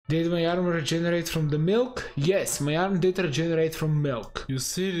Did my arm regenerate from the milk? Yes, my arm did regenerate from milk. You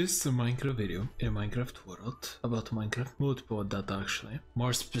see, this is a Minecraft video in a Minecraft world about Minecraft multiple data actually.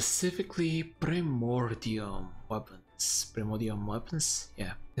 More specifically, Primordium weapons. Primordium weapons?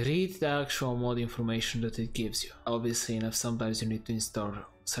 Yeah. Read the actual mod information that it gives you. Obviously enough, sometimes you need to install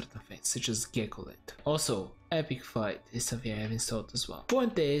certain things, such as Geckolet. Also, Epic Fight is something I have installed as well.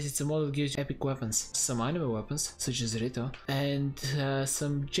 Point is, it's a mod that gives you epic weapons, some anime weapons, such as Rito, and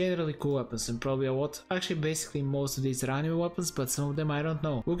some generally cool weapons, and probably a lot. Actually, basically most of these are anime weapons, but some of them I don't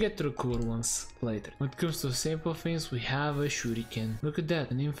know. We'll get to the cool ones later. When it comes to simple things, we have a shuriken. Look at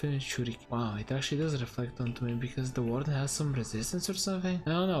that, an infinite shuriken. Wow, it actually does reflect onto me because the warden has some resistance or something. I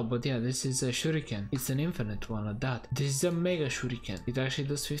don't know, but yeah, this is a shuriken. It's an infinite one at that. This is a mega shuriken. It actually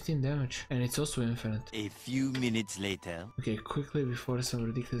does 15 damage, and it's also infinite. A few minutes later. Okay, quickly before some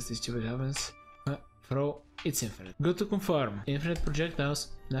ridiculously stupid happens. Throw, it's infinite. Good to confirm. Infinite projectiles,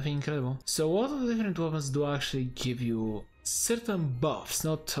 nothing incredible. So what of the different weapons do actually give you certain buffs?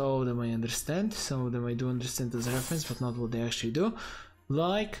 Not all of them I understand. Some of them I do understand as a reference, but not what they actually do.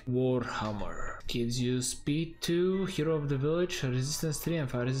 Like Warhammer. Gives you speed 2, hero of the village, resistance 3 and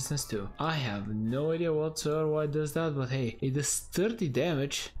fire resistance 2. I have no idea whatsoever why it does that, but hey, it does 30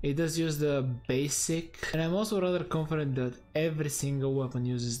 damage. It does use the basic, and I'm also rather confident that every single weapon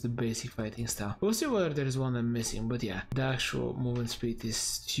uses the basic fighting style. We'll see whether there is one I'm missing, but yeah, the actual movement speed is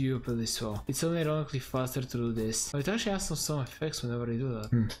stupidly slow. It's only ironically faster to do this. But it actually has some effects whenever I do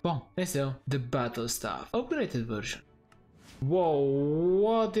that. Well, next though, the battle staff. Upgraded version. Whoa,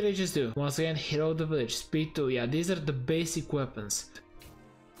 what did I just do? Once again, hero of the village, speed 2, yeah, these are the basic weapons.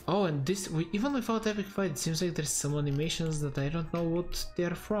 Oh, and this, even without epic fight, it seems like there's some animations that I don't know what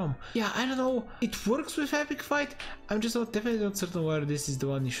they're from. Yeah, I don't know, it works with epic fight, I'm just definitely not certain where this is the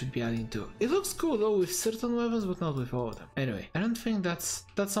one you should be adding to. It looks cool though with certain weapons, but not with all of them. Anyway, I don't think that's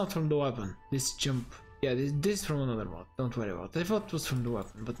not from the weapon, this jump. Yeah, this is from another mod, don't worry about it. I thought it was from the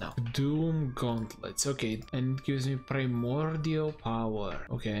weapon, but no. Doom Gauntlets, okay, and it gives me primordial power,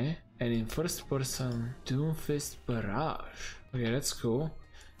 okay. And in first person, Doom Fist Barrage. Okay, that's cool.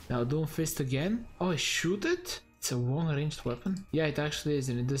 Now Doom Fist again. Oh, I shoot it? It's a long-ranged weapon? Yeah, it actually is,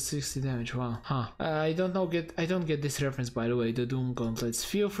 and it does 60 damage, wow. Huh. I don't get this reference, by the way, the Doom Gauntlets.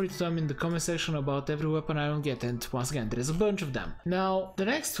 Feel free to tell me in the comment section about every weapon I don't get, and once again, there's a bunch of them. Now, the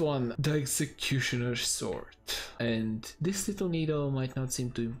next one, the Executioner's Sword. And this little needle might not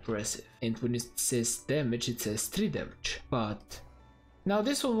seem too impressive. And when it says damage, it says 3 damage. But now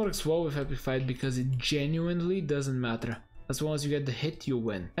this one works well with Epic Fight because it genuinely doesn't matter. As long as you get the hit, you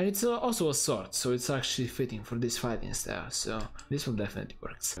win. And it's also a sword, so it's actually fitting for this fighting style, so this one definitely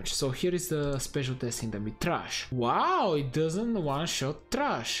works. So here is the special testing dummy, Trash. Wow, it doesn't one-shot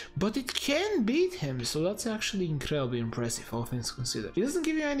Trash, but it can beat him, so that's actually incredibly impressive, all things considered. It doesn't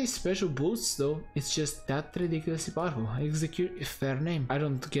give you any special boosts though, it's just that ridiculously powerful. Execute, fair name. I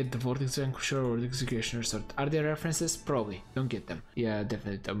don't get the Vortex Vanquisher or the Executioner Sword. Are there references? Probably. Don't get them. Yeah,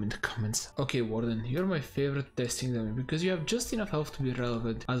 definitely tell me in the comments. Okay, Warden, you're my favorite testing dummy because you have just enough health to be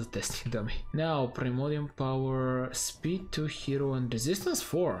relevant as a testing dummy. Now, Primordium power, speed 2, hero, and resistance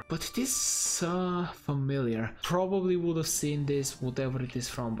 4. But it is familiar. Probably would have seen this, whatever it is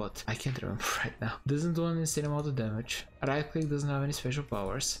from, but I can't remember right now. Doesn't do an insane amount of damage. Right click doesn't have any special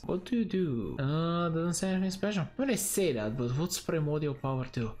powers. What do you do? Doesn't say anything special. When I say that, but what's Primordial power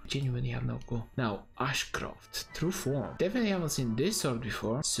do? Genuinely have no clue. Now, Ashcroft, true form. Definitely haven't seen this sword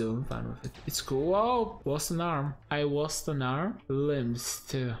before, so I'm fine with it. It's cool. Whoa, lost an arm. I lost an arm. Limbs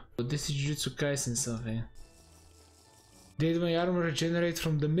too. But this is Jujutsu Kaisen something. Did my arm regenerate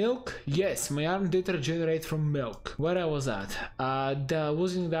from the milk? Yes, my arm did regenerate from milk. Where I was at?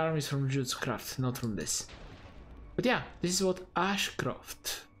 Losing the arm is from Jujutsu Craft, not from this. But yeah, this is what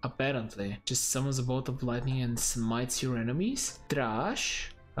Ashcroft apparently just summons a bolt of lightning and smites your enemies.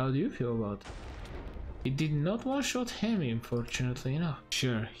 Trash. How do you feel about it? It did not one-shot him, unfortunately enough.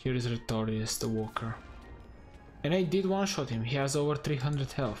 Sure, here is Retorius the Walker. And I did one-shot him, he has over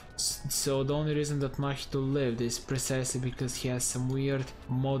 300 health. So the only reason that Mahito lived is precisely because he has some weird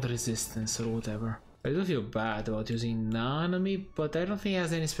mod resistance or whatever. I do feel bad about using Nanami, but I don't think he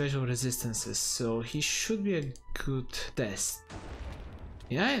has any special resistances, so he should be a good test.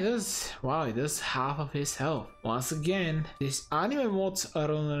 Yeah, it does. Wow, it does half of his health. Once again, these anime mods are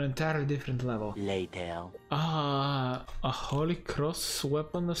on an entirely different level. Later. A holy cross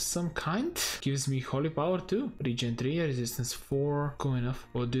weapon of some kind? Gives me holy power too. Regen 3, resistance 4. Cool enough.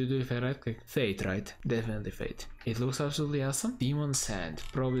 What do you do if I right click? Fate, right? Definitely Fate. It looks absolutely awesome. Demon's Hand,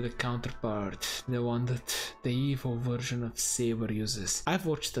 probably the counterpart. The one that the evil version of Saber uses. I've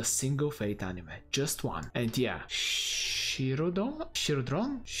watched a single Fate anime. Just one. And yeah, Shirodon?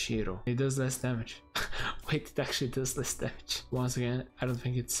 Chiron? Shiro. It does less damage. Wait, it actually does less damage. Once again, I don't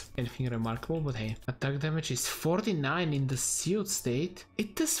think it's anything remarkable, but hey. Attack damage is 49 in the sealed state.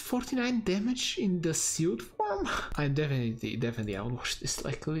 It does 49 damage in the sealed form? I'm definitely outwatched this,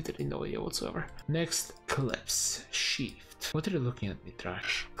 like literally no idea whatsoever. Next, Clips. Shift. What are you looking at me,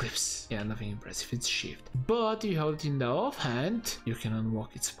 Trash? Clips. Yeah, nothing impressive, it's Shift. But if you hold it in the offhand, you can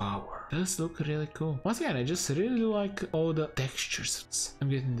unlock its power. Does look really cool. Once again, I just really like all the textures. I'm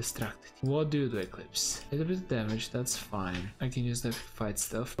getting distracted. What do you do, Eclipse? A little bit of damage, that's fine. I can use that to fight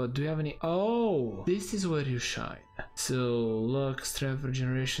stuff. But do you have any... Oh! This is where you shine. So, luck, strength,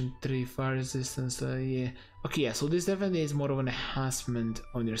 regeneration, 3, fire resistance, yeah. Okay, yeah, so this definitely is more of an enhancement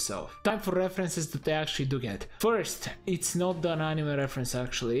on yourself. Time for references that I actually do get. First, it's not an anime reference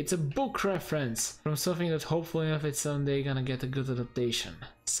actually, it's a book reference from something that hopefully enough it's someday gonna get a good adaptation.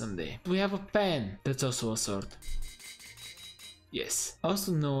 Someday. We have a pen, that's also a sword. Yes,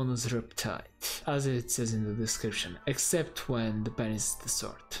 also known as Riptide, as it says in the description, except when the pen is the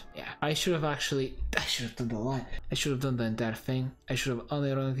sword. Yeah, I should have done the line. I should have done the entire thing. I should have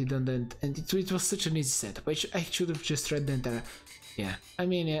unironically done that, and it was such an easy setup. I should have just read the entire... Yeah, I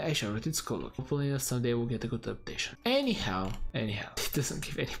mean, yeah, I showed it, it's cool. Hopefully someday we'll get a good adaptation. Anyhow, it doesn't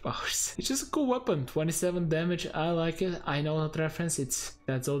give any powers. It's just a cool weapon, 27 damage, I like it. I know that reference,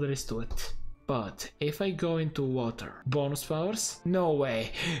 that's all there is to it. But if I go into water, bonus powers? No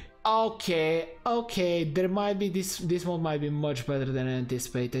way. Okay, there might be this one might be much better than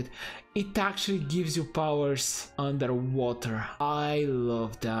anticipated. It actually gives you powers underwater. I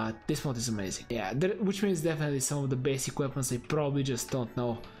love that. This one is amazing. Yeah, which means definitely some of the basic weapons I probably just don't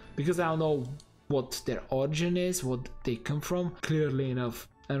know, because I don't know what their origin is, what they come from. Clearly enough,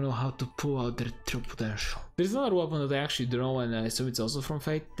 I don't know how to pull out their true potential. There's another weapon that I actually draw, and I assume it's also from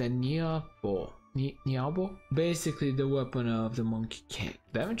Fate, the Niabo. Basically the weapon of the Monkey King.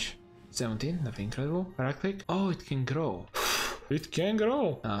 Damage? 17, nothing incredible. Right click. Oh, it can grow. It can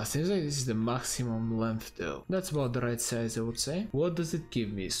grow! Seems like this is the maximum length though. That's about the right size, I would say. What does it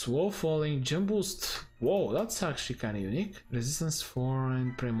give me? Slow falling, jump boost. Whoa, that's actually kind of unique. Resistance 4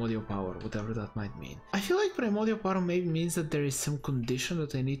 and primordial power, whatever that might mean. I feel like primordial power maybe means that there is some condition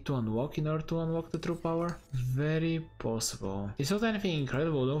that I need to unlock in order to unlock the true power. Very possible. It's not anything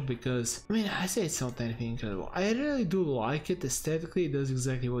incredible though, because I mean, I say it's not anything incredible. I really do like it aesthetically. It does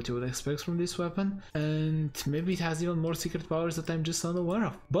exactly what you would expect from this weapon, and maybe it has even more secret powers that I'm just unaware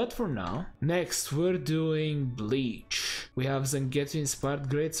of. But for now, next we're doing Bleach. We have Zangetsu inspired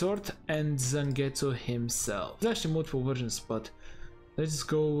greatsword and Zangetsu himself. There's actually multiple versions, but let's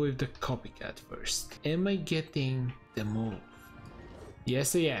go with the copycat first. Am I getting the move?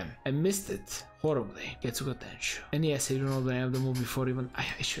 Yes, I am. I missed it horribly. Getsuga Tenshu. And yes, I don't know that I have the move before even. I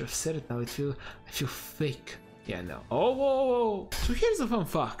should have said it now. I feel fake. Yeah, no. Oh, whoa, whoa. So here's a fun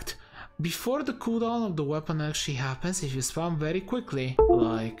fact. Before the cooldown of the weapon actually happens, if you spam very quickly,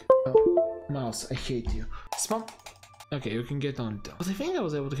 like... Oh, mouse, I hate you. Spam... Okay, you can get on 2. But I think I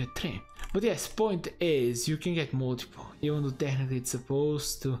was able to get 3. But yes, point is, you can get multiple. Even though technically it's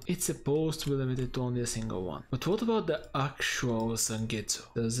supposed to be limited to only a single one. But what about the actual Zangetsu?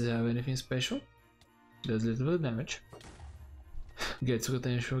 Does it have anything special? Does a little bit of damage. Gets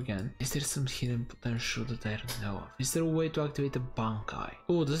potential again. Is there some hidden potential that I don't know of? Is there a way to activate a Bankai?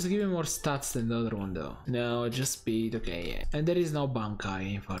 Oh, does it give me more stats than the other one though? No, just speed, okay, yeah. And there is no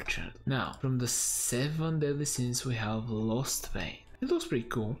Bankai, unfortunately. Now, from the 7 deadly sins we have Lost Vein. It looks pretty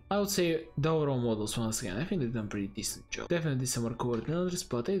cool. I would say the overall models, once again, I think they've done a pretty decent job. Definitely some are cooler than others,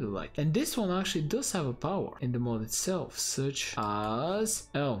 but I do like it. And this one actually does have a power in the mod itself, such as...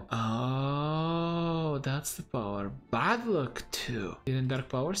 Oh, that's the power. Bad luck too. Hidden dark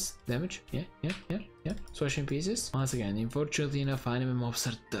powers, damage, yeah. Swash in pieces. Once again, unfortunately enough, anime mobs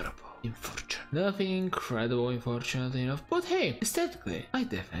are durable. Unfortunate. Nothing incredible, unfortunately enough, but hey, aesthetically, I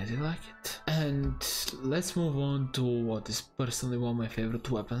definitely like it. And let's move on to what is personally one of my favorite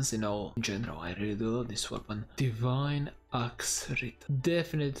weapons in general. I really do love this weapon. Divine Axe Rita.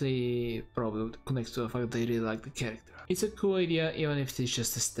 Definitely probably connects to the fact that I really like the character. It's a cool idea, even if it's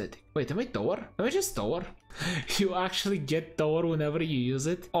just aesthetic. Wait, am I Thor? Am I just Thor? You actually get Thor whenever you use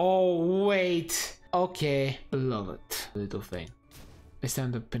it? Oh, wait. Okay, love it. Little thing. I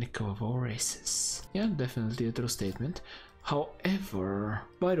stand the pinnacle of all races. Yeah, definitely a true statement. However,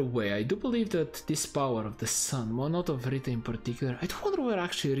 by the way, I do believe that this power of the sun, well, not of Rita in particular, I do wonder where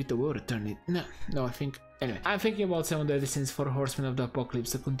actually Rita will return it. No, I think... Anyway, I'm thinking about 7 Deadly Sins for Horsemen of the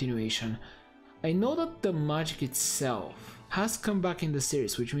Apocalypse, the continuation. I know that the magic itself has come back in the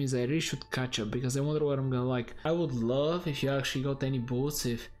series, which means I really should catch up because I wonder what I'm gonna like. I would love if you actually got any boosts,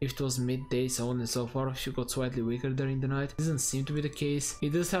 if it was midday, so on and so forth, if you got slightly weaker during the night. Doesn't seem to be the case.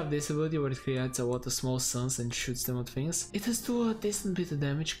 It does have this ability where it creates a lot of small suns and shoots them at things. It does do a decent bit of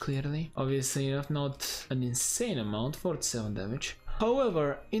damage, clearly. Obviously enough, not an insane amount, 47 damage.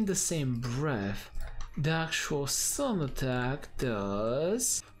 However, in the same breath, the actual sun attack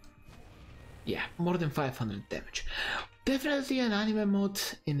does... yeah, more than 500 damage. Definitely an anime mode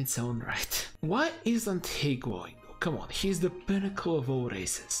in its own right. Why isn't he glowing though? Come on, he's the pinnacle of all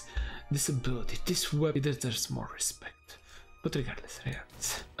races. This ability, this weapon, it deserves more respect. But regardless,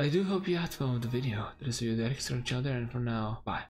 I do hope you had fun with the video. There is a video there, extra channel there, and for now, bye.